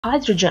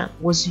Hydrogen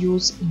was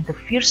used in the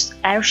first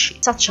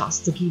airships, such as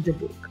the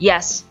Guidebook.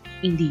 Yes,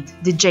 indeed,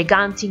 the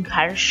gigantic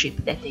airship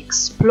that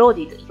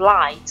exploded in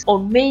flight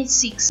on May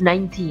 6,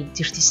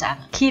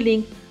 1937,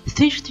 killing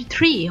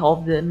 33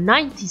 of the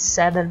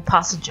 97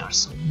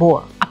 passengers on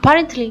board.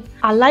 Apparently,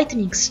 a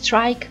lightning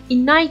strike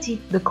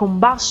ignited the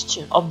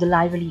combustion of the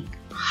lively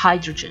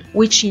hydrogen,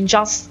 which in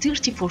just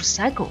 34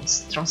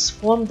 seconds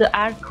transformed the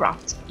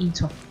aircraft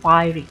into a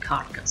fiery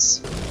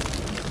carcass.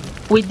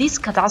 With this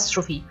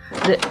catastrophe,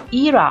 the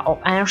era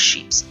of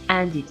airships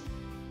ended,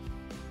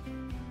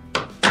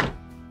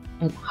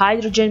 and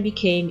hydrogen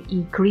became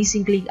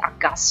increasingly a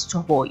gas to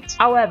avoid.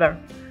 However,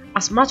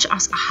 as much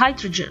as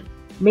hydrogen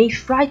may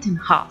frighten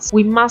us,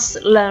 we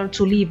must learn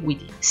to live with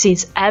it,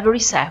 since every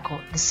second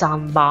the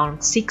sun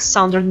burns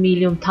 600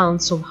 million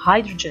tons of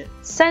hydrogen,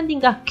 sending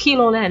 1.5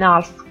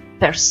 kilos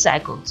per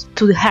second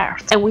to the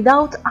Earth, and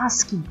without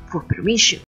asking for permission.